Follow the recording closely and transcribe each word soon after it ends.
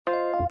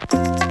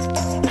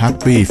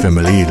Happy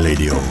Family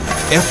Radio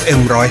FM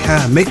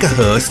 105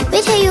 MHz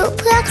วิทยุ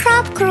เพื่อครอ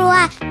บครัว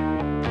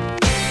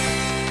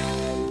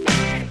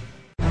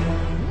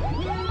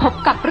พบ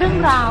กับเรื่อง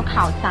ราว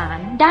ข่าวสาร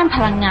ด้านพ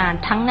ลังงาน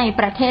ทั้งใน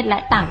ประเทศและ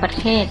ต่างประ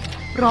เทศ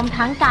รวม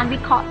ทั้งการวิ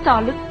เคราะห์เจาะ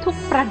ลึกทุก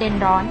ประเด็น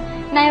ร้อน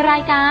ในรา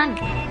ยการ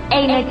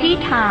Energy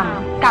Time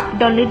กับ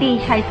ดลฤดี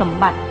ชัยสม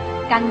บัติ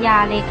กัญญา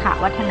เลขา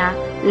วัฒนะ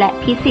และ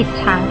พิสิทธิ์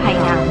ช้างไพ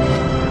งาม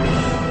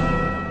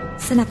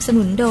สนับส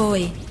นุนโดย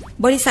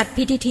บริษัท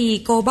PTT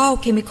Global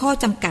Chemical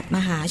จำกัดม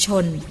หาช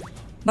น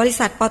บริ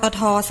ษัทปตท.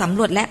สำร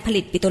วจและผ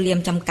ลิตปิโตรเลียม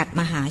จำกัด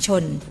มหาช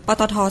นป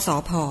ตท.ส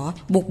ผ.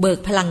บุกเบิก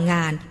พลังง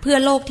านเพื่อ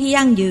โลกที่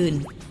ยั่งยืน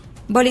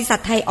บริษัท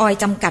ไทยออยล์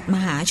จำกัดม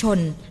หาชน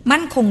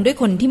มั่นคงด้วย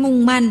คนที่มุ่ง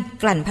มั่น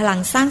กลั่นพลัง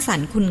สร้างสรร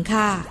ค์คุณ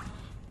ค่า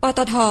ปต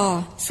ท.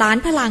สาร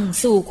พลัง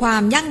สู่ควา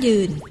มยั่งยื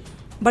น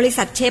บริ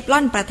ษัทเชฟร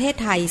อนประเทศ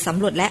ไทยส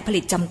ำรวจและผ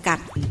ลิตจำกัด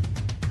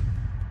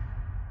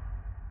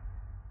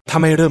ถ้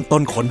าไม่เริ่มต้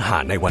นค้นหา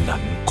ในวันนั้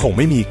นคงไ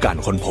ม่มีการ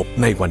ค้นพบ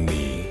ในวัน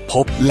นี้พ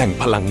บแหล่ง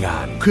พลังงา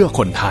นเพื่อค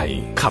นไทย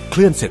ขับเค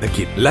ลื่อนเศรษฐ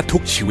กิจและทุ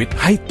กชีวิต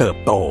ให้เติบ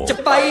โตจะ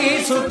ไป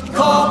สุดข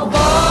อบ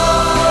ฟ้า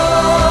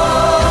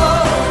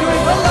ด้วย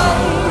พลัง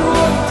ร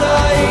วมใจ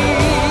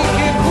เ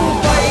คียงคู่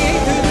ไป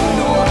ถึง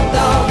ดวงด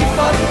าวที่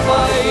ฝันใ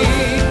ฝ่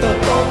เติบ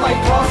โตไป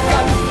พร้อมกั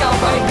นก้าว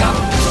ไปกับ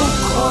ทุก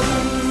คน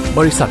บ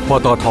ริษัทป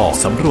ตท.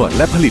สำรวจแ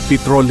ละผลิตปิ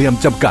โตรเลียม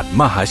จำกัด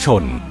มหาช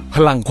นพ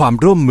ลังความ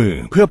ร่วมมือ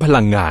เพื่อพ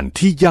ลังงาน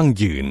ที่ยั่ง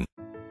ยืน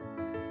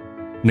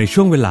ใน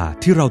ช่วงเวลา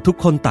ที่เราทุก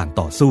คนต่าง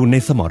ต่อสู้ใน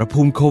สมร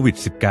ภูมิโควิด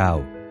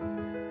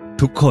 -19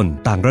 ทุกคน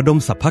ต่างระดม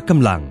สรรพก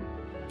ำลัง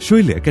ช่ว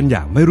ยเหลือกันอย่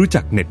างไม่รู้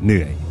จักเหน็ดเห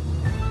นื่อย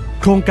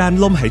โครงการ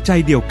ลมหายใจ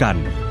เดียวกัน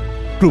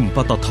กลุ่มป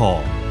ตท.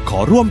ขอ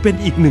ร่วมเป็น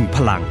อีกหนึ่งพ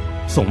ลัง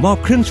ส่งมอบ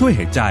เครื่องช่วยห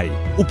ายใจ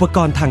อุปก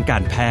รณ์ทางกา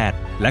รแพทย์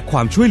และคว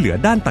ามช่วยเหลือ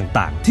ด้าน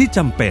ต่างๆที่จ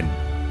ำเป็น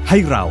ให้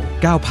เรา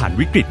ก้าวผ่าน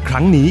วิกฤตค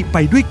รั้งนี้ไป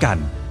ด้วยกัน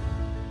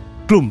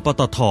กลุ่มป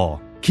ตท.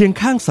เคียง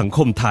ข้างสังค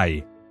มไทย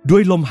ด้ว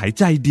ยลมหาย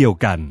ใจเดียว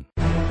กัน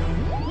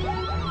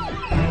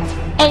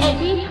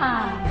Energy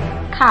Time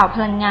ข่าวพ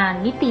ลังงาน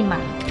มิติให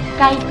ม่ใ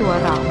กล้ตัว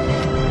เรา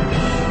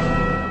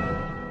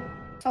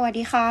สวัส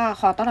ดีค่ะ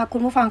ขอต้อนรับคุ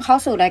ณผู้ฟังเข้า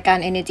สู่รายการ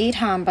Energy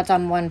Time ประจ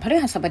ำวันพฤ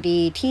หัสบดี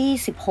ที่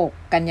16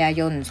กันยา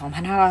ยน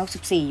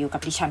2564อยู่กั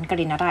บดิฉันก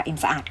ฤณราอิน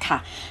สะอาดค่ะ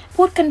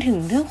พูดกันถึง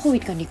เรื่องโควิ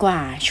ดก่อนดีกว่า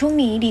ช่วง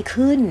นี้ดี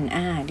ขึ้น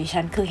ดิฉั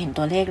นคือเห็น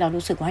ตัวเลขแล้ว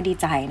รู้สึกว่าดี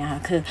ใจนะคะ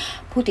คือ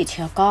ผู้ติดเ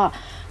ชื้อก็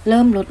เ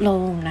ริ่มลดล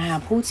งนะคะ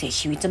ผู้เสีย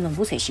ชีวิตจำนวน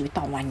ผู้เสียชีวิต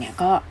ต่อวันเนี่ย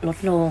ก็ลด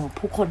ลง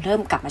ผู้คนเริ่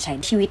มกลับมาใช้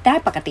ชีวิตได้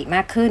ปกติม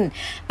ากขึ้น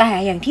แต่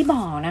อย่างที่บ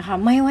อกนะคะ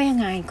ไม่ว่ายัง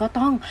ไงก็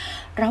ต้อง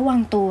ระวัง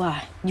ตัว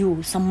อยู่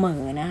เสม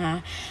อนะคะ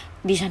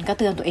ดิฉันก็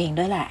เตือนตัวเอง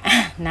ด้วยแหละ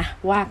นะ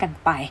ว่ากัน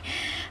ไป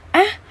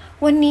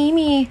วันนี้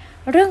มี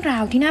เรื่องรา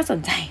วที่น่าสน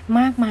ใจ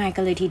มากมายกั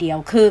นเลยทีเดียว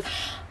คือ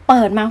เ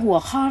ปิดมาหัว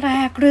ข้อแร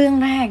กเรื่อง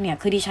แรกเนี่ย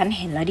คือดิฉัน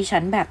เห็นแล้วดิฉั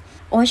นแบบ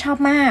โอ้ยชอบ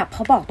มากเพร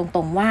าะบอกต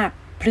รงๆว่า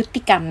พฤ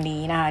ติกรรม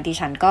นี้นะคะดิ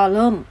ฉันก็เ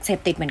ริ่มเสพ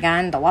ติดเหมือนกั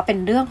นแต่ว่าเป็น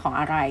เรื่องของ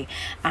อะไร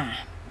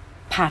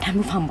พาท่าน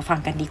ผู้ฟังมาฟัง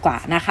กันดีกว่า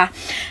นะคะ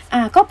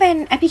ก็เป็น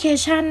แอปพลิเค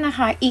ชันนะค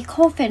ะ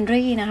Eco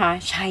Friendly นะคะ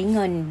ใช้เ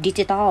งินดิ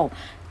จิทัล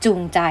จู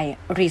งใจ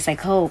รีไซ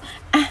เคิล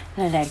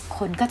หลายๆค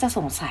นก็จะส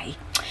งสัย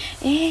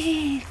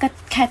ก็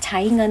แค่ใช้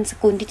เงินส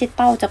กุลดิจิ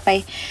ทัลจะไป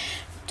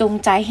จง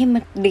ใจให้มั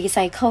นรีไซ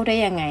เคิลได้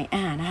ยังไง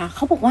นะคะเข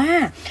าบอกว่า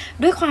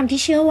ด้วยความที่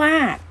เชื่อว่า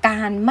ก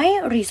ารไม่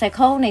รีไซเ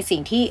คิลในสิ่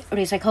งที่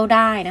รีไซเคิลไ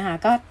ด้นะคะ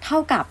ก็เท่า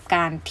กับก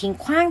ารทิ้ง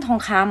ขว้างทอง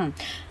ค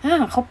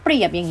ำเขาเปรี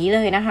ยบอย่างนี้เ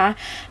ลยนะคะ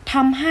ท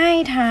ำให้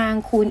ทาง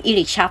คุณอิ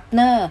ริกชัปเน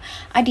อร์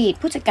อดีต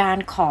ผู้จัดการ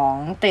ของ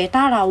เต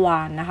ต้าราว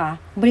านนะคะ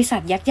บริษั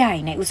ทยักษ์ใหญ่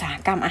ในอุตสาห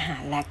กรรมอาหา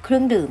รและเครื่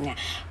องดื่มเนี่ย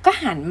ก็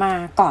หันมา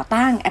ก่อ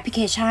ตั้งแอปพลิเค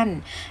ชัน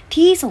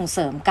ที่ส่งเส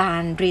ริมกา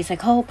รรีไซ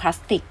เคิลพลาส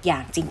ติกอย่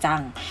างจริงจั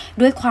ง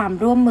ด้วยความ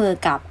ร่วมมือ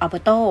กับอัลเบ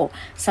โต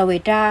ซาเว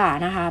ดรา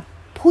นะคะ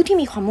ผู้ที่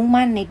มีความมุ่ง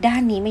มั่นในด้า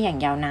นนี้มาอย่าง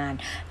ยาวนาน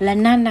และ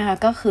นั่นนะคะ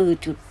ก็คือ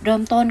จุดเริ่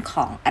มต้นข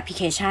องแอปพลิเ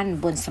คชัน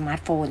บนสมาร์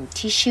ทโฟน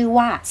ที่ชื่อ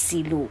ว่า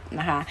C-Loop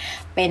นะคะ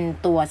เป็น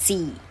ตัว C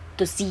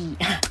ตัว C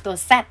ตัว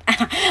Z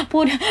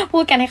พู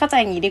ดกันให้เข้าใจ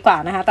อย่างนี้ดีกว่า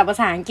นะคะแต่ภา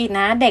ษาอังกฤษ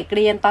นะเด็กเ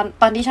รียน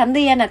ตอนดิฉันเ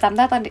รียนจำไ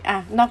ด้ตอน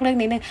นอกเรื่อง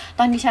นิดนึง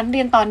ตอนดิฉันเรี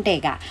ยนตอนเด็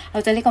กเรา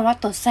จะเรียกกันว่า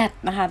ตัว Z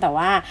นะคะแต่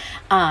ว่า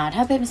ถ้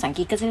าเป็นภาษาอัง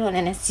กฤษก็จะเรียกว่า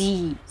นะ Z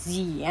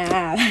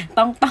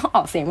ต้องอ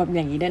อกเสียงแบบอ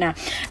ย่างนี้ด้วยนะ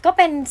ก็เ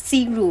ป็น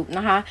C-Loop น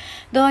ะคะ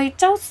โดย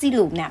เจ้า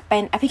C-Loop เนี่ยเป็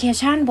นแอปพลิเค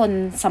ชันบน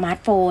สมาร์ท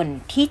โฟน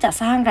ที่จะ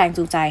สร้างแรง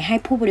จูงใจให้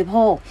ผู้บริโภ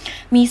ค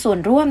มีส่วน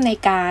ร่วมใน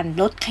การ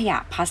ลดขยะ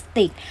พลาส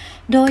ติก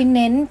โดยเ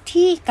น้น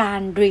ที่กา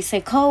รรีไซ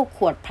เคิลข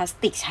วดพลาส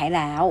ติกใช้แ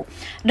ล้ว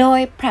โดย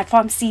แพลตฟอ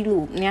ร์ม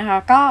C-Loop เนี่ยค่ะ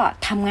ก็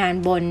ทำงาน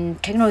บน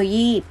เทคโนโล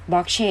ยีบล็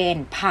อกเชน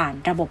ผ่าน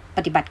ระบบป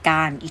ฏิบัติก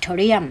าร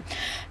Ethereum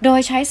โดย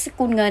ใช้ส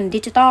กุลเงิน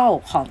ดิจิทัล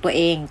ของตัวเ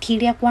องที่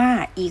เรียกว่า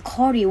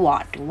Eco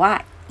Reward หรือว่า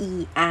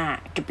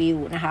ERW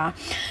นะคะ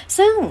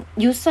ซึ่ง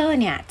user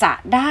เนี่ยจะ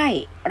ได้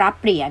รับ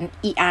เหรียญ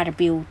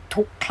ERW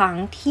ทุกครั้ง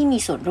ที่มี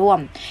ส่วนร่วม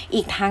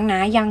อีกทั้งน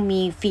ะยัง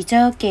มีฟีเจ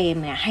อร์เกม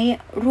เนี่ยให้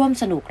ร่วม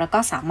สนุกแล้วก็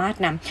สามารถ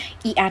น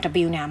ำ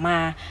ERW เนี่ยมา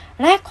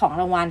แลกของ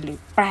รางวัลหรือ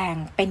แปลง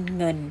เป็น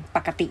เงินป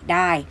กติไ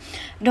ด้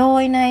โด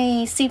ยใน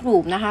Seed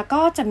Loop นะคะ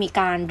ก็จะมี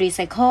การ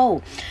Recycle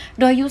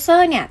โดย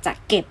user เนี่ยจะ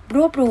เก็บร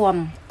วบรวม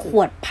ข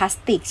วดพลาส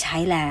ติกใช้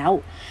แล้ว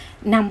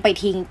นำไป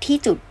ทิ้งที่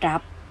จุดรั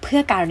บเพื่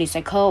อการ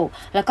Recycle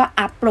แล้วก็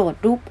อัปโหลด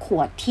รูปข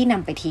วดที่น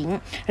ำไปทิ้ง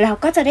แล้ว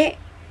ก็จะได้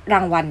ร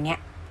างวัลเนี่ย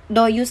โด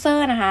ย user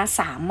นะคะ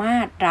สามา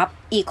รถรับ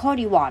Eco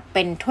Reward เ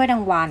ป็นถ้วยรา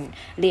งวัล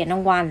เหรียญรา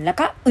งวัลแล้ว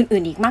ก็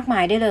อื่นๆอีกมากมา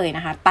ยได้เลยน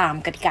ะคะตาม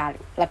กติกา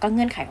แล้วก็เ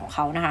งื่อนไขของเข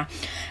านะคะ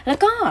แล้ว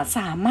ก็ส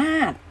ามา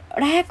รถ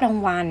แลกราง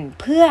วัล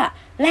เพื่อ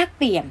แลกเ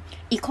ปลี่ยน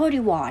Eco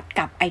Reward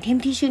กับไอเทม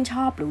ที่ชื่นช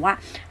อบหรือว่า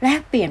แล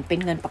กเปลี่ยนเป็น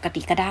เงินปก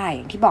ติก็ได้อ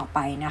ย่างที่บอกไป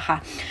นะคะ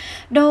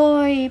โด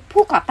ย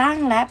ผู้ก่อตั้ง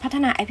และพัฒ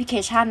นาแอปพลิเค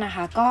ชันนะค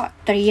ะก็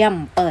เตรียม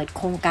เปิดโ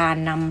ครงการ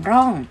นำ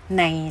ร่อง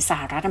ในส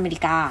หรัฐอเมริ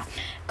กา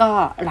ก็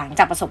หลังจ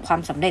ากประสบควา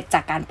มสำเร็จจ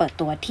ากการเปิด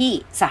ตัวที่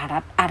สหรั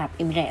ฐอาหรับเ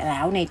อมิเรตส์แล้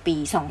วในปี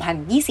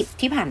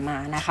 2020 ที่ผ่านมา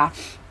นะคะ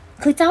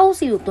คือเจ้า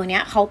ซีลูปตัวเนี้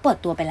ยเขาเปิด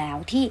ตัวไปแล้ว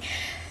ที่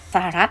ส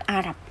หรัฐอา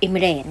หรับเอมิ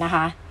เรตส์นะค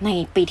ะใน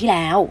ปีที่แ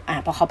ล้ว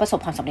พอเขาประสบ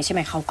ความสำเร็จใช่ไห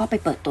มเขาก็ไป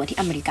เปิดตัวที่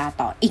อเมริกา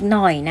ต่ออีกห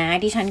น่อยนะ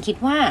ดิฉันคิด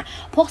ว่า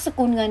พวกส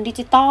กุลเงินดิ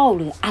จิตอลห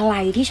รืออะไร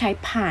ที่ใช้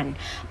ผ่าน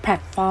แพล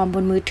ตฟอร์มบ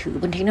นมือถือ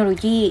บนเทคโนโล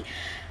ยี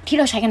ที่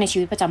เราใช้กันในชี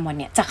วิตประจำวัน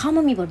เนี่ยจะเข้าม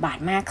ามีบทบาท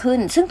มากขึ้น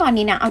ซึ่งตอน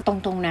นี้นะเอาตร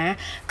งๆนะ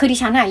คือดิ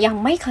ฉันยัง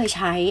ไม่เคยใ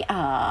ช้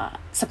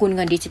สกุลเ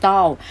งินดิจิตอ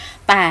ล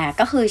แต่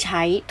ก็คือใ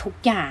ช้ทุก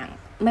อย่าง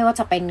ไม่ว่า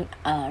จะเป็น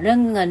เรื่อง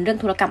เงินเรื่อง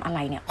ธุรกรรมอะไร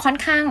เนี่ยค่อน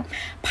ข้าง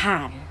ผ่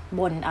าน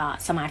บน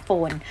สมาร์ทโฟ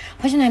นเ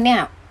พราะฉะนั้นเนี่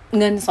ย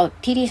เงินสด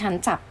ที่ดิฉัน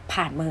จับ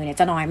ผ่านมือเนี่ย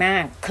จะน้อยมา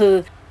กคือ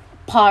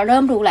พอเริ่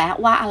มรู้แล้ว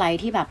ว่าอะไร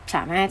ที่แบบส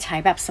ามารถใช้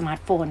แบบสมาร์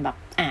ทโฟนแบบ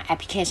แอป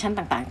พลิเคชัน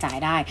ต่างๆจ่าย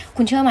ได้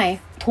คุณเชื่อไหม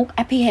ทุกแอ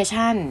ปพลิเค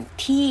ชัน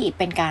ที่เ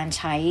ป็นการ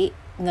ใช้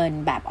เงิน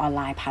แบบออนไ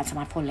ลน์ผ่านสม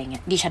าร์ทโฟนอะไรเงี้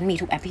ยดิฉันมี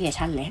ทุกแอปพลิเค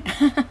ชันเลย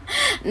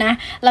นะ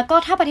แล้วก็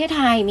ถ้าประเทศไ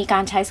ทยมีกา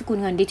รใช้สกุล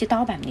เงินดิจิตอ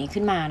ลแบบนี้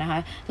ขึ้นมานะคะ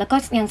แล้วก็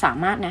ยังสา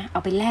มารถนะเอ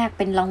าไปแลกเ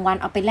ป็นรางวัล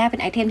เอาไปแลกเป็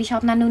นไอเทมที่ชอ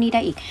บนั่นนู่นนี่ไ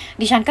ด้อีก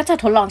ดิฉันก็จะ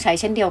ทดลองใช้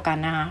เช่นเดียวกัน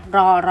นะคะร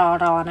อ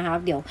นะคะ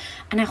เดี๋ยว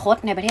อนาคต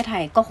ในประเทศไท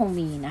ยก็คง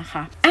มีนะค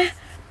ะ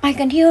ไป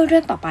กันที่เรื่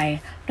องต่อไ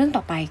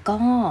ปก็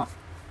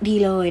ดี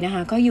เลยนะค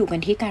ะก็อยู่กัน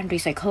ที่การรี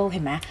ไซเคิลเ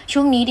ห็นไหมช่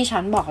วงนี้ดิฉั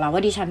นบอกแล้วว่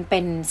าดิฉันเป็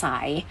นสา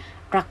ย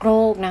รักโล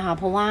กนะคะ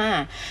เพราะว่า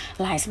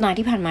หลายสัปดาห์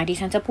ที่ผ่านมาดิ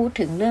ฉันจะพูด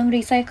ถึงเรื่อง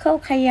รีไซเคิล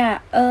ขยะ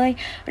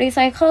รีไซ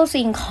เคิล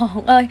สิ่งของ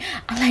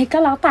อะไรก็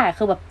แล้วแต่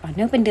คือแบบต่อเ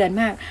นื่องเป็นเดือน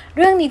มากเ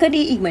รื่องนี้ก็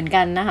ดีอีกเหมือน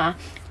กันนะคะ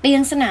เตีย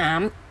งสนาม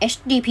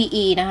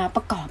HDPE นะคะป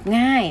ระกอบ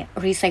ง่าย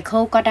รีไซเคิ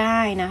ลก็ได้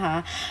นะคะ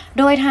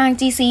โดยทาง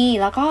GC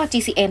แล้วก็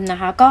GCM นะ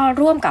คะก็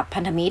ร่วมกับพั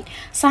นธมิตร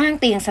สร้าง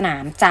เตียงสนา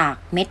มจาก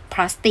เม็ดพ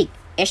ลาสติก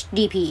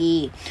HDPE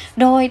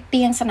โดยเ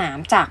ตียงสนาม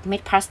จากเม็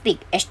ดพลาสติก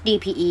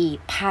HDPE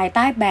ภายใ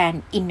ต้แบรน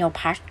ด์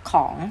Innoplush ข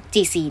อง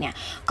GC เนี่ย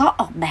ก็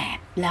ออกแบบ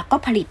แล้วก็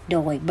ผลิตโด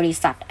ยบริ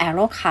ษัท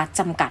Aerocard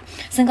จำกัด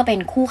ซึ่งก็เป็น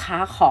คู่ค้า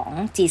ของ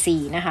GC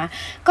นะคะ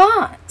ก็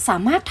สา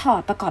มารถถอ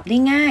ดประกอบได้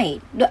ง่าย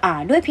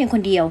ด้วยเพียงค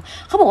นเดียว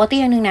เขาบอกว่าเตี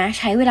ยงนึงนะ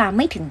ใช้เวลาไ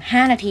ม่ถึง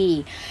5นาที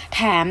แถ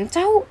มเ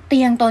จ้าเ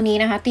ตียงตัวนี้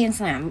นะคะเตียงส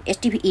นาม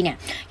HDPE เนี่ย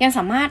ยังส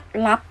ามารถ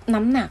รับ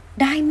น้ำหนัก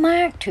ได้ม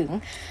ากถึง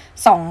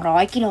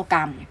200กิโลก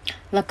รัม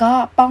แล้วก็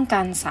ป้องกั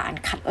นสาร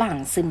คัดหลั่ง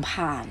ซึม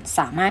ผ่านส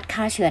ามารถ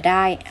ฆ่าเชื้อไ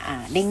ด้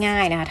ง่า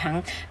ยนะคะทั้ง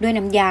ด้วย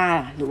น้ำยา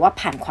หรือว่า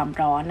ผ่านความ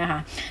ร้อนนะคะ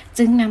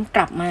จึงนำก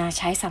ลับมาใ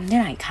ช้ซ้ำได้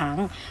หลายครั้ง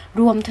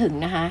รวมถึง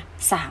นะคะ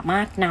สามา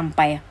รถนำไ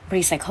ป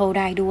รีไซเคิล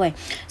ได้ด้วย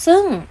ซึ่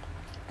ง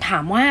ถา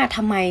มว่าท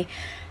ำไม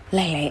ห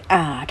ลาย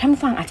ท่านผู้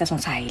ฟังอาจจะสง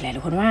สัยหลา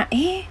ยคนว่า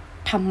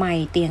ทำไม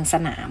เตียงส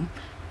นาม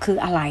คือ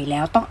อะไรแล้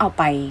วต้องเอา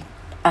ไป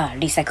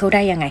รีไซเคิลไ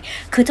ด้ยังไง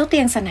คือเจ้าเตี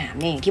ยงสนาม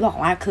เนี่ยอย่างที่บอก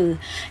ว่าคือ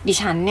ดิ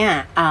ฉันเนี่ย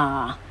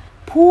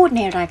พูดใ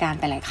นรายการ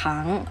ไปหลายค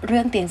รั้งเรื่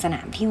องเตียงสน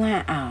ามที่ว่า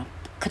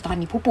คือตอน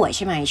นี้ผู้ป่วยใ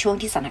ช่ไหมช่วง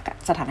ที่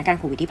สถานการณ์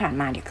โควิดที่ผ่าน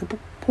มาเนี่ยคือ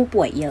ผู้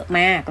ป่วยเยอะ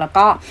มากแล้ว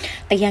ก็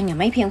แต่ยัง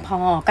ไม่เพียงพอ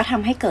ก็ท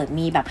ำให้เกิด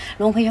มีแบบ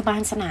โรงพยาบา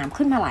ลสนาม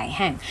ขึ้นมาหลายแ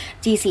ห่ง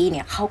GC เ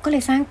นี่ยเขาก็เล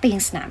ยสร้างเตียง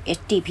สนาม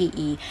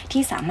HDPE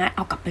ที่สามารถเอ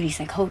ากลับไปรีไ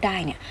ซเคิลได้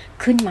เนี่ย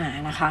ขึ้นมา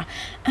นะคะ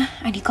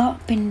อันนี้ก็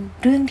เป็น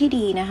เรื่องที่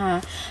ดีนะคะ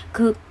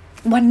คือ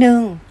วันหนึ่ง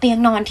เตียง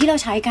นอนที่เรา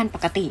ใช้กันป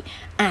กติ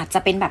อาจจะ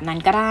เป็นแบบนั้น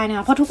ก็ได้น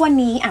ะเพราะทุกวัน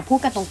นี้พูด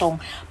กันตรง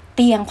ๆเ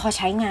ตียงพอใ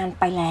ช้งาน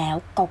ไปแล้ว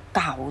เ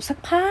ก่าๆสัก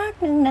พัก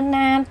นึงน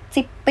าน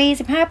ๆ10ปี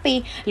15ปี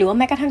หรือว่าแ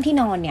ม้กระทั่งที่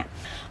นอนเนี่ย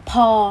พ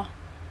อ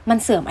มัน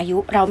เสื่อมอายุ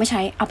เราไม่ใ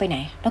ช้เอาไปไหน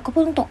แล้วก็พู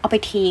ดตรงๆเอาไป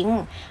ทิ้ง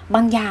บ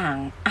างอย่าง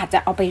อาจจะ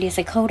เอาไปรีไซ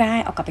เคิลได้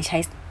เอากลับไปใช้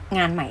ง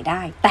านใหม่ไ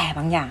ด้แต่บ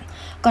างอย่าง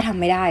ก็ทำ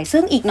ไม่ได้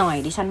ซึ่งอีกหน่อย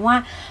ดิฉันว่า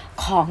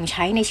ของใ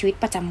ช้ในชีวิต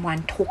ประจำวัน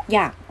ทุกอ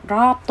ย่างร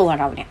อบตัว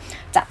เราเนี่ย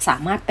จะสา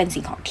มารถเป็น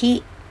สิ่งของที่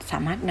สา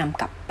มารถนำ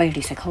กลับไป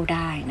รีไซเคิลไ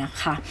ด้นะ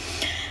คะ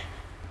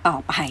ต่อ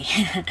ไป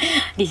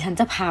ดิฉัน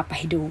จะพาไป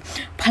ดู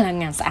พลัง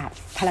งานสะอาด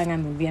พลังงาน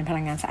หมุนเวียนพ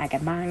ลังงานสะอาดกั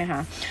นบ้างนะคะ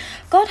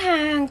ก็ทา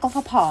งกฟ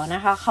ผ.น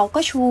ะคะเขาก็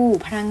ชู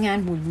พลังงาน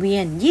หมุนเวีย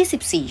น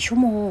24ชั่ว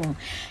โมง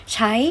ใ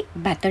ช้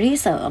แบตเตอรี่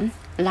เสริม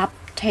รับ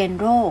เทรนด์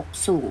โลก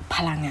สู่พ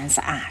ลังงานส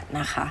ะอาด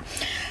นะคะ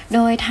โด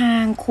ยทา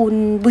งคุณ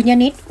บุญย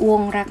นิตว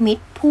งรักมิต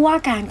รผู้ว่า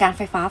การไ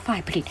ฟฟ้าฝ่า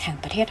ยผลิตแห่ง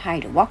ประเทศไทย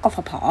หรือว่ากฟ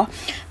ผ.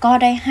ก็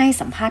ได้ให้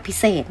สัมภาษณ์พิ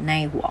เศษใน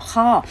หัว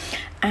ข้อ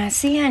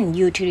ASEAN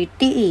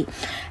Utility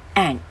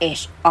and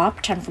Age of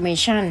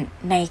Transformation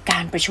ในกา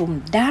รประชุม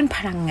ด้านพ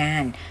ลังงา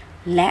น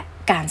และ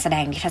การแสด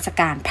งนิทรรศ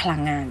การพลั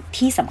งงาน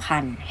ที่สำคั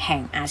ญแห่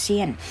งอาเซี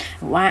ยน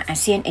หรือว่า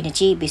ASEAN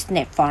Energy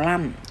Business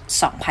Forum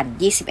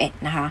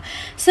 2021 นะคะ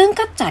ซึ่ง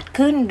ก็จัด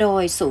ขึ้นโด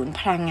ยศูนย์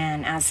พลังงาน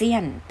อาเซีย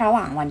นระห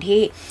ว่างวัน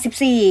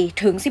ที่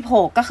14ถึง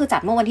16ก็คือจั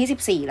ดเมื่อวัน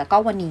ที่14แล้วก็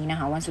วันนี้นะ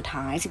คะวันสุด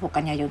ท้าย16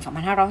กันยายน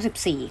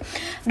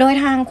2514โดย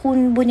ทางคุณ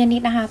บุญยนิ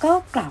ตนะคะก็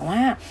กล่าวว่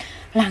า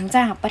หลังจ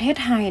ากประเทศ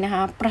ไทยนะค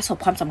ะประสบ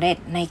ความสำเร็จ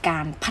ในกา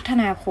รพัฒ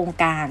นาโครง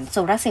การโซ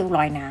ลาร์เซลล์ล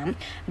อยน้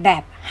ำแบ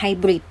บไฮ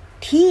บริด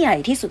ที่ใหญ่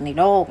ที่สุดใน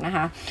โลกนะค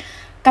ะ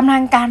กำลั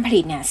งการผลิ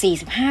ตเนี่ย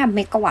45เม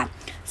กะวัตต์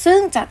ซึ่ง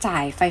จะจ่า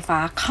ยไฟฟ้า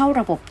เข้า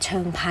ระบบเชิ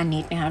งพาณิ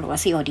ชย์นะคะหรือว่า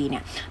COD เนี่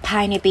ยภา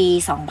ยในปี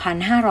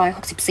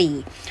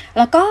 2564แ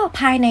ล้วก็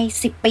ภายใน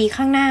10ปี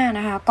ข้างหน้าน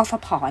ะคะกฟ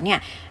ผ.เนี่ย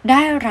ไ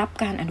ด้รับ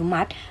การอนุ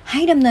มัติใ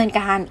ห้ดำเนิน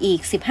การอีก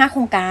15โค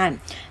รงการ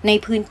ใน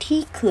พื้นที่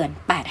เขื่อน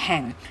8แห่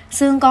ง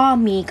ซึ่งก็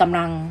มีกำ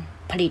ลัง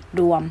ผลิต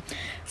รวม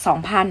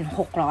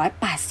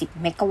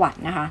 2,680 เมกะวัต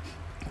ต์นะคะ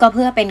ก็เ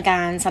พื่อเป็นก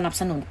ารสนับ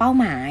สนุนเป้า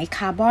หมายค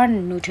าร์บอน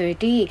นิวทรัลิ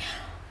ตี้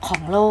ขอ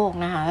งโลก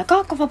นะคะแล้วก็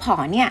กฟผ.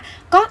เนี่ย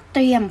ก็เต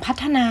รียมพั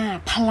ฒนา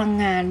พลัง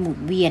งานหมุน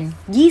เวียน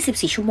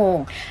24ชั่วโมง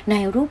ใน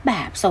รูปแบ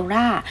บโซ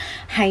ล่า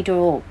ไฮโดร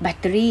แบต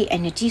เตอรี่เอ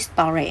เนอร์จีสต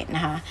อเรจน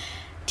ะคะ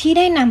ที่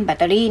ได้นำแบต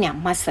เตอรี่เนี่ย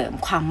มาเสริม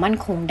ความมั่น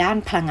คงด้าน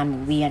พลังงานหมุ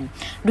นเวียน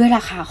ด้วยร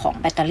าคาของ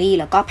แบตเตอรี่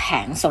แล้วก็แผ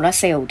งโซลาร์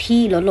เซลล์ที่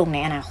ลดลงใน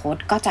อนาคต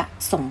ก็จะ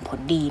ส่งผล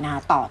ดีน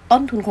ะต่อต้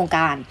นทุนโครงก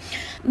าร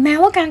แม้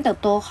ว่าการเติบ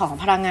โตของ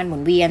พลังงานหมุ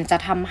นเวียนจะ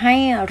ทำให้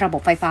ระบ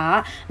บไฟฟ้า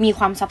มีค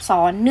วามซับซ้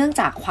อนเนื่อง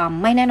จากความ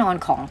ไม่แน่นอน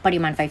ของปริ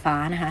มาณไฟฟ้า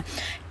นะคะ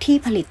ที่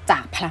ผลิตจา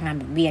กพลังงาน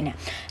หมุนเวียนเนี่ย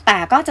แต่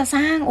ก็จะส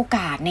ร้างโอก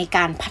าสในก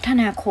ารพัฒ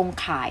นาโครง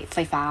ข่ายไฟ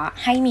ฟ้า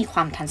ให้มีคว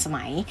ามทันส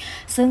มัย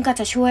ซึ่งก็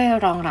จะช่วย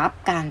รองรับ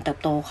การเติบ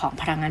โตของ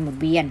พลังงานหมุน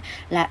เวียน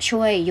และ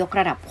ช่วยยก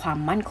ระดับความ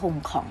มั่นคง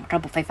ของระ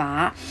บบไฟฟ้า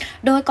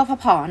โดยกฟ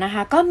ผ.นะค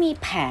ะก็มี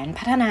แผน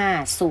พัฒนา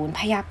ศูนย์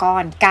พยาก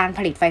รณ์การผ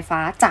ลิตไฟฟ้า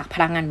จากพ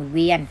ลังงานหมุนเ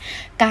วียน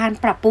การ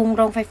ปรับปรุงโ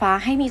รงไฟฟ้า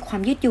ให้มีควา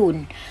มยืดหยุ่น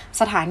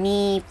สถานี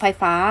ไฟ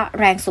ฟ้า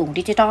แรงสูง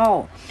ดิจิทัล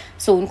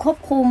ศูนย์ควบ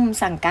คุม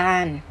สั่งกา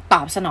รต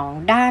อบสนอง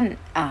ด้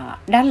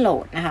านโหล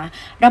ดนะคะ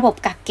ระบบ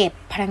กักเก็บ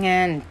พลังงา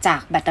นจา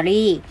กแบตเตอ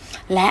รี่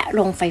และโร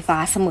งไฟฟ้า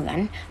เสมือน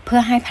เพื่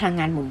อให้พลัง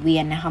งานหมุนเวี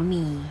ยนนะคะ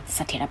มีเส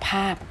ถียรภ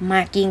าพม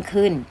ากยิ่ง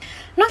ขึ้น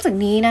นอกจาก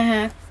นี้นะค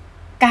ะ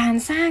การ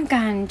สร้างก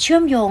ารเชื่อ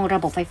มโยงระ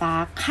บบไฟฟ้า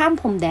ข้าม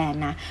พรมแดน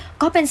นะ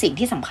ก็เป็นสิ่ง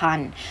ที่สำคัญ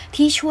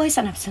ที่ช่วยส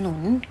นับสนุน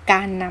ก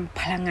ารนำ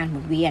พลังงานหมุ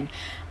นเวียน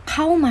เ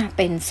ข้ามาเ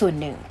ป็นส่วน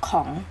หนึ่งข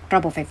องระ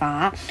บบไฟฟ้า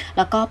แ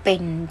ล้วก็เป็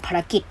นภาร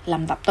กิจล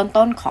ำดับ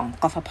ต้นๆของ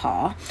กฟผ.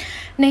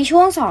ในช่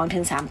วง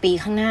 2-3 ปี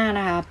ข้างหน้าน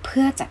ะคะเ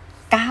พื่อจะ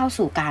ก้าว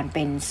สู่การเ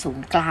ป็นศูน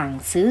ย์กลาง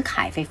ซื้อข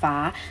ายไฟฟ้า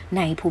ใ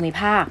นภูมิ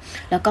ภาค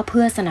แล้วก็เ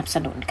พื่อสนับส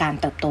นุนการ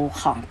เติบโต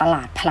ของตล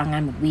าดพลังงา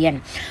นหมุนเวียน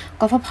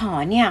กฟผ.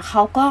เนี่ยเข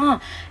าก็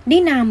ได้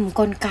นำ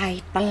กลไก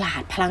ตลา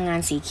ดพลังงาน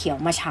สีเขียว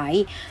มาใช้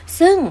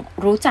ซึ่ง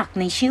รู้จัก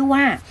ในชื่อ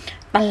ว่า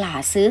ตลา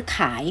ดซื้อข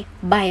าย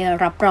ใบ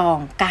รับรอง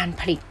การ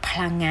ผลิตพ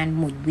ลังงาน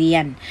หมุนเวีย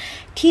น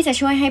ที่จะ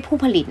ช่วยให้ผู้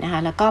ผลิตนะค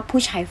ะแล้วก็ผู้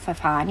ใช้ไฟ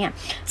ฟ้าเนี่ย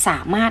สา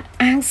มารถ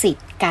อ้างสิท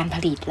ธิ์การผ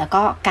ลิตแล้ว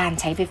ก็การ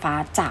ใช้ไฟฟ้า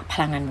จากพ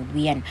ลังงานหมุนเ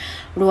วียน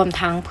รวม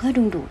ทั้งเพื่อ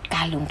ดึงดูดก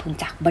ารลงทุน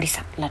จากบริ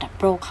ษัทระดับ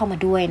โลกเข้ามา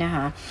ด้วยนะค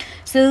ะ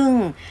ซึ่ง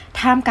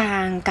ท่ามกลา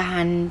งกา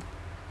ร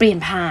เปลี่ย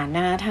นผ่านน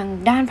ะทาง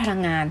ด้านพลั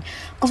งงาน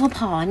กฟผ.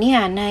เนี่ย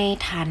ใน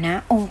ฐานะ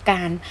องค์ก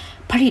าร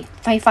ผลิต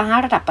ไฟฟ้า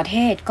ระดับประเท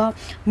ศก็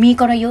มี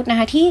กลยุทธ์นะ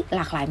คะที่ห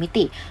ลากหลายมิ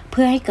ติเ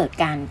พื่อให้เกิด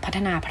การพัฒ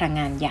นาพลัง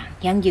งานอย่าง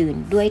ยั่งยืน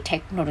ด้วยเท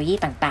คโนโลยี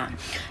ต่าง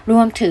ๆร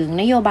วมถึง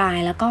นโยบาย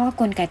แล้วก็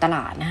กลไกตล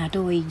าดนะคะโ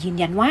ดยยืน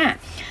ยันว่า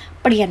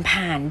เปลี่ยน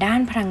ผ่านด้า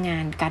นพลังงา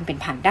นการเปลี่ยน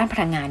ผ่านด้านพ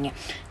ลังงานเนี่ย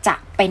จะ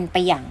เป็นไป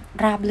อย่าง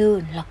ราบรื่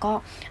นแล้วก็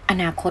อ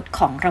นาคตข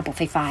องระบบ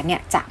ไฟฟ้าเนี่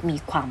ยจะมี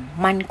ความ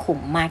มั่นคง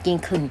มากยิ่ง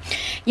ขึ้น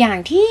อย่าง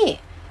ที่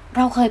เ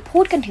ราเคยพู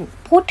ด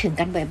ถึง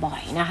กันบ่อ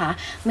ยๆนะคะ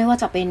ไม่ว่า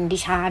จะเป็นดิ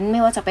ฉันไม่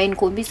ว่าจะเป็น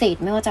คุณพิเศษ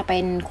ไม่ว่าจะเป็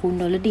นคุณ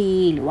ดลดี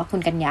หรือว่าคุ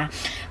ณกัญญา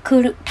คือ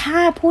ถ้า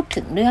พูด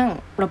ถึงเรื่อง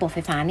ระบบไฟ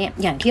ฟ้าเนี่ย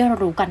อย่างที่เรา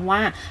รู้กันว่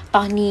าต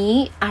อนนี้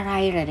อะไร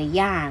หลายๆ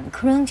อย่างเค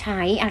รื่องใช้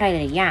อะไรห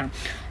ลายๆอย่าง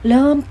เ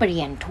ริ่มเป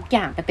ลี่ยนทุกอ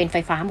ย่างไปเป็นไฟ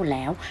ฟ้าหมดแ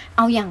ล้วเ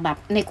อาอย่างแบบ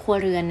ในครัว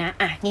เรือนนะ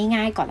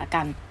ง่ายๆก่อนละ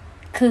กัน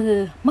คือ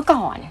เมื่อ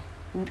ก่อน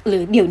หรื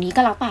อเดี๋ยวนี้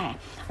ก็แล้วแต่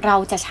เรา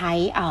จะใช้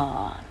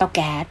เตาแ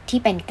ก๊สที่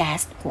เป็นแก๊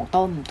สหุง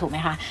ต้มถูกไหม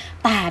คะ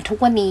แต่ทุก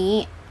วันนี้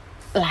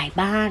หลาย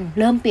บ้าน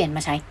เริ่มเปลี่ยนม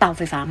าใช้เตาไ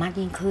ฟฟ้ามาก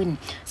ยิ่งขึ้น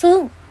ซึ่ง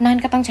นั่น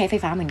ก็ต้องใช้ไฟ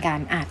ฟ้าเหมือนกัน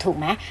ถูก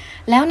ไหม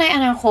แล้วในอ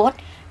นาคต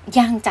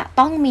ยังจะ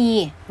ต้องมี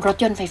รถ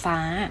ยนต์ไฟฟ้า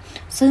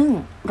ซึ่ง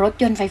รถ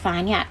ยนต์ไฟฟ้า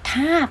เนี่ย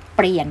ถ้าเ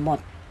ปลี่ยนหมด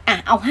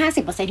เอา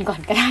 50% ก่อ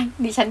นก็ได้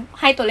ดิฉัน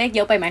ให้ตัวเลขเย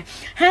อะไปไหม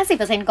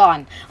 50% ก่อน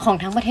ของ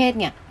ทั้งประเทศ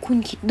เนี่ยคุณ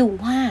คิดดู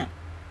ว่า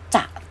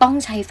จะต้อง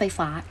ใช้ไฟ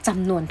ฟ้าจ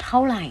ำนวนเท่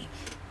าไหร่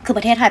คือป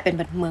ระเทศไทยเป็น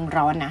เมือง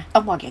ร้อนนะต้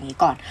องบอกอย่างนี้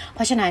ก่อนเพ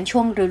ราะฉะนั้นช่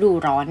วงฤดู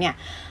ร้อนเนี่ย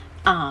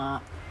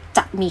จ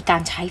ะมีกา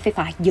รใช้ไฟ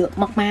ฟ้าเยอะ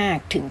มาก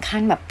ๆถึงขั้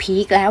นแบบพี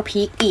คแล้ว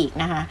พีคอีก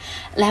นะคะ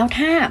แล้ว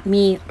ถ้า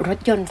มีรถ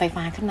ยนต์ไฟ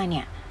ฟ้าขึ้นมาเ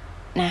นี่ย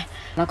นะ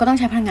แล้วก็ต้อง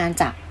ใช้พลังงาน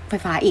จากไฟ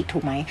ฟ้าอีกถู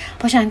กไหมเ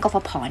พราะฉะนั้นกฟ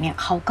ผ.เนี่ย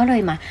เขาก็เล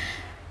ยมา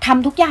ท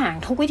ำทุกอย่าง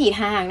ทุกวิถี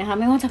ทางนะคะ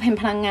ไม่ว่าจะเป็น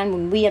พลังงานหมุ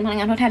นเวียนพลัง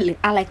งานทดแทนหรือ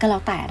อะไรก็แล้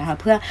วแต่นะคะ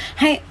เพื่อ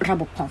ให้ระ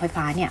บบของไฟ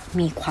ฟ้าเนี่ย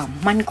มีความ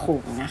มั่นค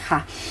งนะคะ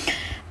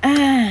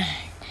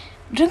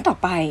เรื่องต่อ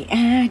ไป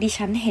ดิ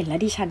ฉันเห็นแล้ว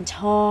ดิฉันช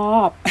อ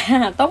บ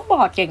ต้องบ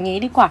อกอย่างนี้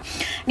ดีกว่า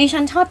ดิฉั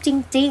นชอบจ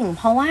ริงๆเ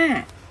พราะว่า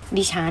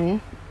ดิฉัน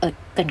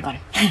เกินก่อน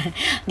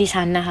ดิ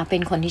ฉันนะคะเป็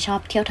นคนที่ชอบ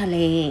เที่ยวทะเล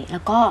แล้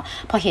วก็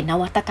พอเห็นน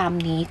วัตกรรม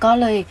นี้ก็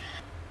เลย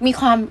มี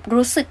ความ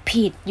รู้สึก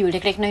ผิดอยู่เ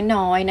ล็กๆ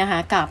น้อยๆนะคะ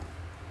กับ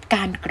ก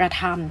ารกระ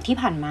ทำที่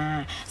ผ่านมา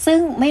ซึ่ง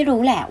ไม่รู้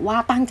แหละว่า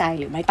ตั้งใจ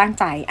หรือไม่ตั้ง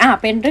ใจ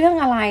เป็นเรื่อง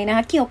อะไรนะค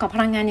ะเกี่ยวกับพ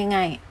ลังงานยังไง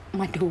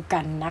มาดูกั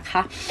นนะค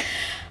ะ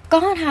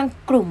ก็ทาง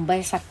กลุ่มบ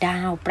ริษัทดา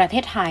วประเท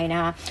ศไทยนะ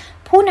คะ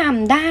ผู้น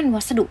ำด้าน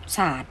วัสดุศ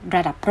าสตร์ร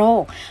ะดับโล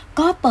ก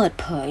ก็เปิด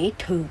เผย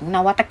ถึงน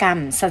วัตกรรม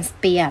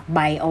Sunsphere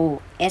Bio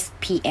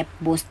SPF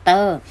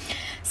Booster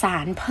สา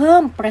รเพิ่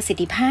มประสิท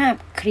ธิภาพ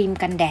ครีม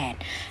กันแดด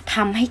ท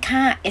ำให้ค่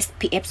า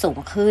SPF สูง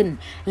ขึ้น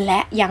และ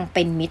ยังเ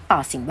ป็นมิตรต่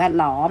อสิ่งแวด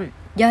ล้อม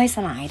ย่อยส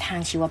ลายทา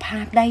งชีวภา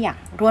พได้อย่าง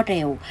รวดเ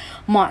ร็ว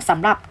เหมาะส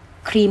ำหรับ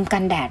ครีมกั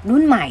นแดด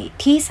รุ่นใหม่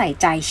ที่ใส่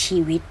ใจชี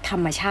วิตธร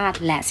รมชาติ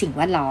และสิ่งแ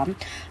วดล้อม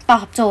ต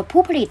อบโจทย์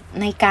ผู้ผลิต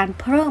ในการ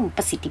เพิ่มป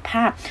ระสิทธิภ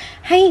าพ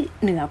ให้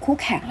เหนือคู่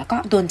แข่งแล้วก็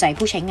โดนใจ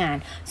ผู้ใช้งาน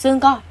ซึ่ง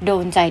ก็โด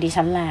นใจดิ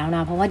ฉันแล้วน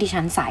ะเพราะว่าดิ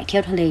ฉันสายเที่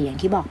ยวทะเลอย่าง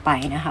ที่บอกไป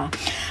นะคะ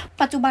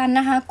ปัจจุบันน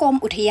ะคะกรม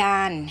อุทยา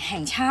นแห่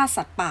งชาติ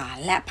สัตว์ป่า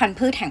และพันธุ์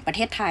พืชแห่งประเท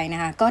ศไทยน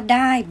ะคะก็ไ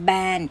ด้แบ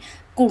น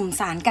กลุ่ม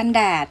สารกันแ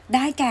ดดไ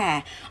ด้แก่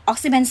ออก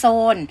ซิเบนโซ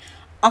น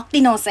ออก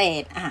ติโนเซ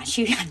ต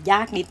ชื่ออ่านย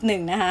ากนิดนึ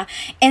งนะคะ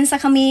เอนซา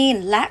คามีน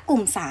และก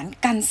ลุ่มสาร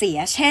กันเสีย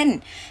เช่น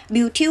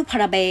บิวทิลพา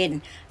ราเบน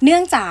เนื่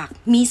องจาก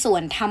มีส่ว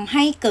นทำใ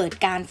ห้เกิด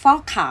การฟอ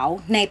กขาว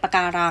ในปะก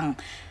ารัง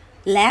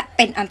และเ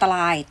ป็นอันตร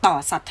ายต่อ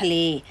สัตว์ทะเล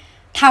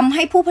ทำใ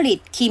ห้ผู้ผลิต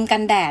ครีมกั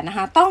นแดดนะค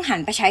ะต้องหัน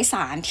ไปใช้ส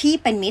ารที่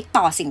เป็นมิตร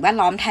ต่อสิ่งแวด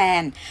ล้อมแท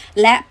น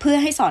และเพื่อ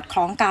ให้สอดค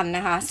ล้องกันน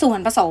ะคะส่วน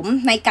ผสม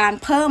ในการ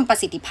เพิ่มประ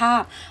สิทธิภา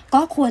พ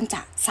ก็ควรจ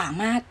ะสา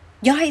มารถ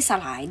ย่อยส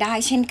ลายได้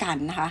เช่นกัน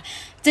นะคะ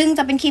จึงจ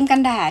ะเป็นครีมกั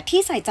นแดด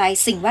ที่ใส่ใจ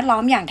สิ่งแวดล้อ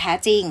มอย่างแท้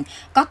จริง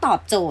ก็ตอ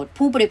บโจทย์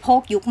ผู้บริโภ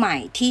คยุคใหม่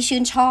ที่ชื่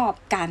นชอบ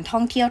การท่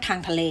องเที่ยวทาง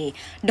ทะเล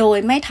โดย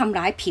ไม่ทำ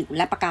ร้ายผิวแ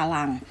ละปะกา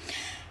รัง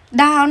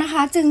ดาวนะค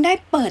ะจึงได้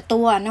เปิดตั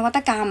วนวัต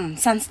กรรม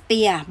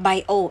Sunsphere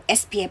Bio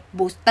SPF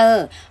Booster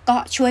ก็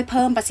ช่วยเ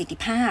พิ่มประสิทธิ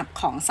ภาพ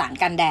ของสาร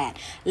กันแดด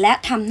และ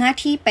ทำหน้า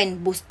ที่เป็น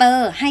บูสเตอ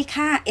ร์ให้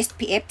ค่า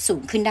SPF สู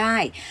งขึ้นได้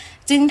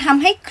จึงท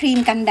ำให้ครีม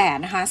กันแดด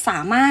นะคะสา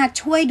มารถ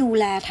ช่วยดู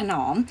แลถน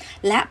อม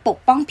และปก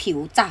ป้องผิว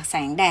จากแส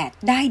งแดด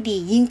ได้ดี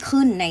ยิ่ง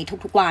ขึ้นใน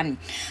ทุกๆวัน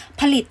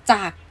ผลิตจ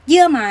ากเ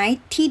ยื่อไม้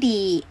ที่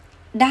ดี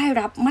ได้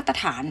รับมาตร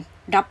ฐาน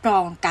รับรอ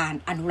งการ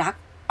อนุรัก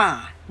ษ์ป่า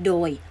โด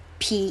ย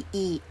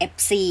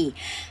PEFC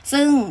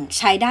ซึ่งใ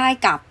ช้ได้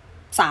กับ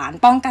สาร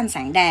ป้องกันแส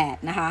งแดด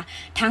นะคะ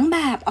ทั้งแบ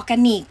บออร์แก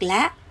นิกแล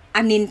ะอ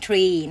ะนินท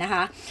รีนะค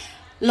ะ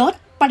ลด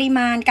ปริม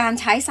าณการ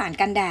ใช้สาร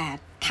กันแดด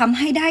ทำใ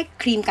ห้ได้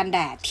ครีมกันแด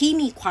ดที่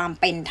มีความ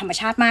เป็นธรรม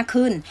ชาติมาก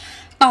ขึ้น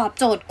ตอบ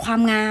โจทย์ควา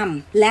มงาม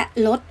และ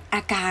ลดอ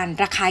าการ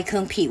ระคายเคื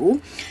องผิว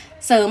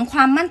เสริมคว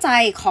ามมั่นใจ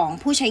ของ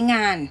ผู้ใช้ง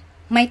าน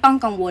ไม่ต้อง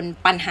กังวล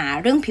ปัญหา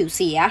เรื่องผิวเ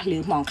สียหรื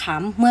อหมองคล้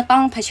ำเมื่อต้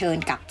องเผชิญ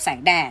กับแสง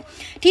แดด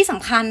ที่ส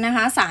ำคัญนะค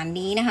ะสาร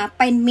นี้นะคะ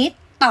เป็นมิตร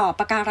ต่อ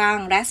ปะการัง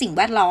และสิ่งแ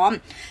วดล้อม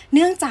เ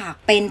นื่องจาก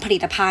เป็นผลิ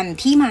ตภัณฑ์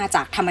ที่มาจ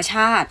ากธรรมช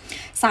าติ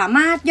สาม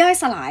ารถย่อย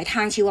สลายท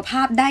างชีวภ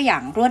าพได้อย่า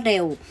งรวดเร็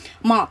ว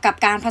เหมาะกับ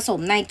การผส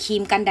มในครี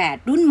มกันแดด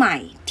รุ่นใหม่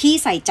ที่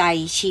ใส่ใจ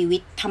ชีวิ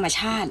ตธรรมช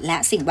าติและ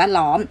สิ่งแวด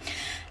ล้อม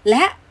แล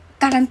ะ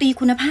การันตี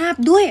คุณภาพ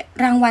ด้วย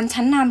รางวัล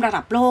ชั้นนำระ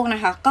ดับโลกน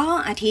ะคะก็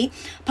อาทิ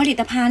ผลิ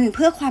ตภัณฑ์เ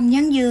พื่อความ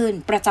ยั่งยืน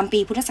ประจำปี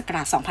พุทธศักร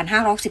าช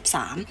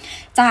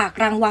 2513 จาก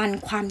รางวัล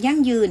ความยั่ง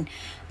ยืน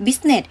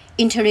Business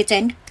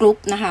Intelligence Group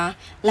นะคะ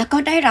แล้วก็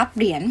ได้รับเ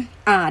หรียญ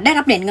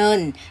เงิน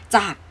จ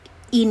าก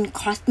In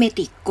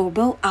Cosmetic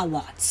Global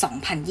Award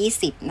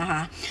 2020 นะค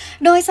ะ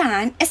โดยสา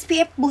ร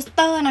SPF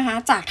Booster นะคะ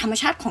จากธรรม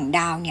ชาติของด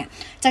าวเนี่ย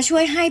จะช่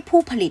วยให้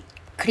ผู้ผลิต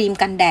ครีม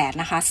กันแดด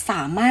นะคะส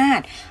ามารถ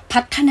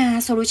พัฒนา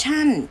โซลู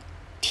ชัน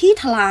ที่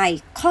ทลาย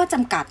ข้อจ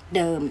ำกัดเ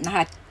ดิมนะค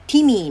ะ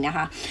ที่มีนะค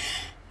ะ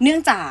เนื่อ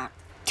งจาก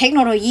เทคโน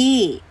โลยี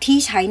ที่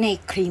ใช้ใน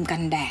ครีมกั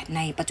นแดดใ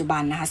นปัจจุบั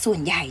นนะคะส่วน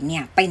ใหญ่เนี่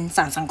ยเป็นส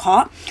ารสังเครา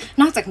ะห์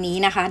นอกจากนี้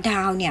นะคะด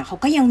าวเนี่ยเขา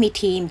ก็ยังมี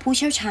ทีมผู้เ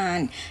ชี่ยวชาญ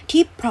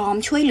ที่พร้อม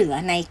ช่วยเหลือ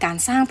ในการ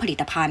สร้างผลิ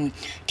ตภัณฑ์